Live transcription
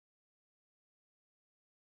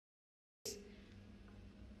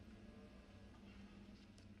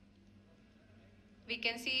we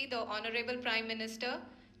can see the Honorable Prime Minister,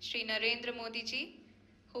 Shri Narendra Modi ji,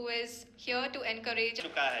 who is here to encourage.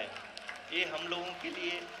 चुका है, ये हम लोगों के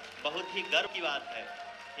लिए बहुत ही गर्व की बात है।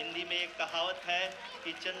 हिंदी में एक कहावत है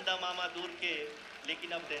कि चंदा मामा दूर के, लेकिन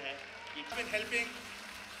अब हैं कि been helping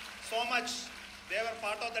so much. They were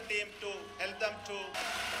part of the team to help them to.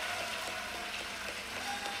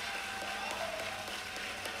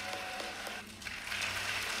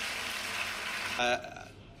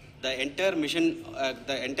 The entire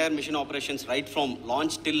mission operations right from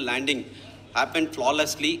launch till landing happened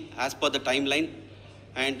flawlessly as per the timeline,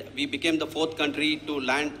 and we became the 4th country to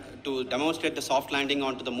land, to demonstrate the soft landing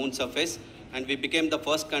onto the moon surface, and we became the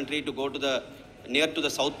first country to go to near to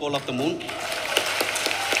the south pole of the moon.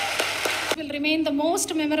 It will remain the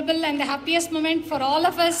most memorable and the happiest moment for all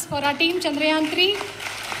of us, for our team Chandrayaan 3.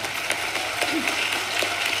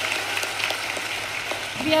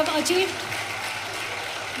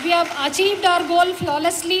 We have achieved our goal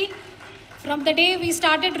flawlessly. From the day we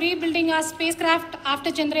started rebuilding our spacecraft after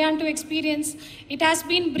Chandrayaan 2 experience, it has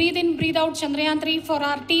been breathe in, breathe out Chandrayaan 3 for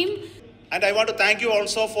our team. And I want to thank you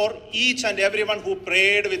also for each and everyone who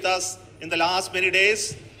prayed with us in the last many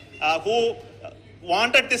days, who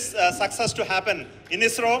wanted this success to happen in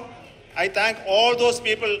ISRO. I thank all those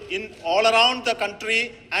people all around the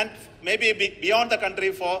country and maybe beyond the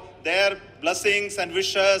country for their blessings and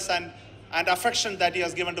wishes and affection that he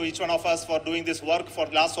has given to each one of us for doing this work for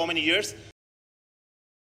the last so many years.